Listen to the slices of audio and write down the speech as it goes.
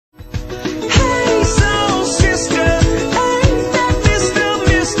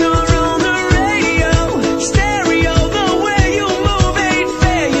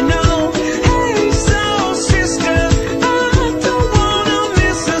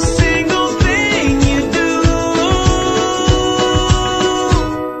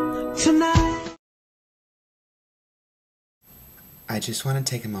I just want to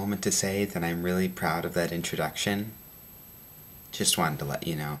take a moment to say that I'm really proud of that introduction. Just wanted to let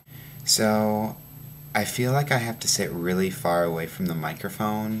you know. So, I feel like I have to sit really far away from the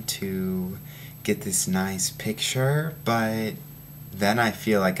microphone to get this nice picture, but then I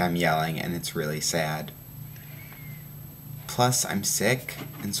feel like I'm yelling and it's really sad. Plus, I'm sick,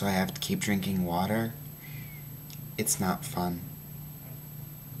 and so I have to keep drinking water. It's not fun.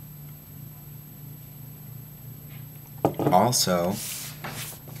 Also,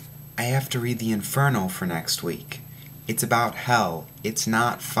 I have to read the Inferno for next week. It's about hell. It's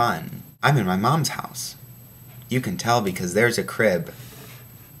not fun. I'm in my mom's house. You can tell because there's a crib.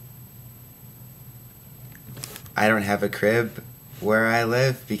 I don't have a crib where I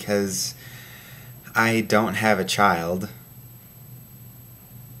live because I don't have a child.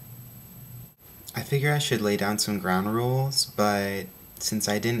 I figure I should lay down some ground rules, but since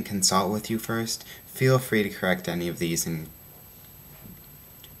I didn't consult with you first, feel free to correct any of these and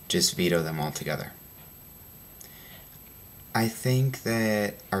just veto them altogether. I think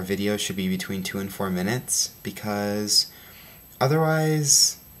that our video should be between 2 and 4 minutes because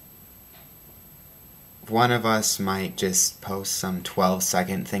otherwise one of us might just post some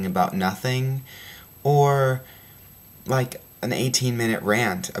 12-second thing about nothing or like an 18-minute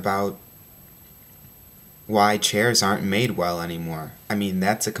rant about why chairs aren't made well anymore. I mean,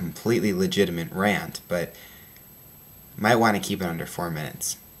 that's a completely legitimate rant, but might want to keep it under 4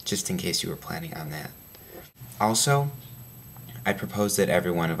 minutes, just in case you were planning on that. Also, I propose that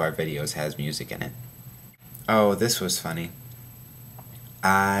every one of our videos has music in it. Oh, this was funny.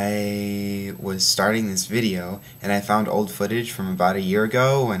 I was starting this video, and I found old footage from about a year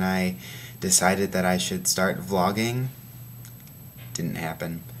ago when I decided that I should start vlogging. Didn't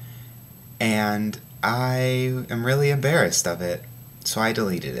happen. And I am really embarrassed of it, so I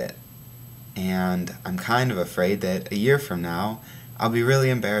deleted it. And I'm kind of afraid that a year from now, I'll be really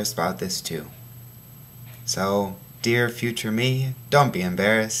embarrassed about this too. So, dear future me, don't be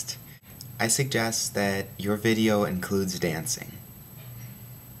embarrassed. I suggest that your video includes dancing.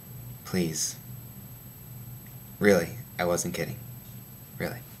 Please. Really, I wasn't kidding.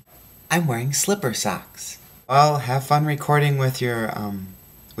 Really. I'm wearing slipper socks. Well, have fun recording with your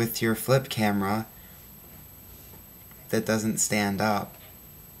flip camera that doesn't stand up.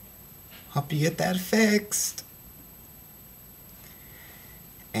 Hope you get that fixed.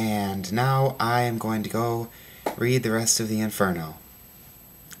 And now I am going to go read the rest of the Inferno,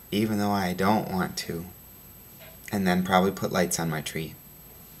 even though I don't want to, and then probably put lights on my tree.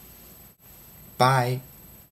 Bye.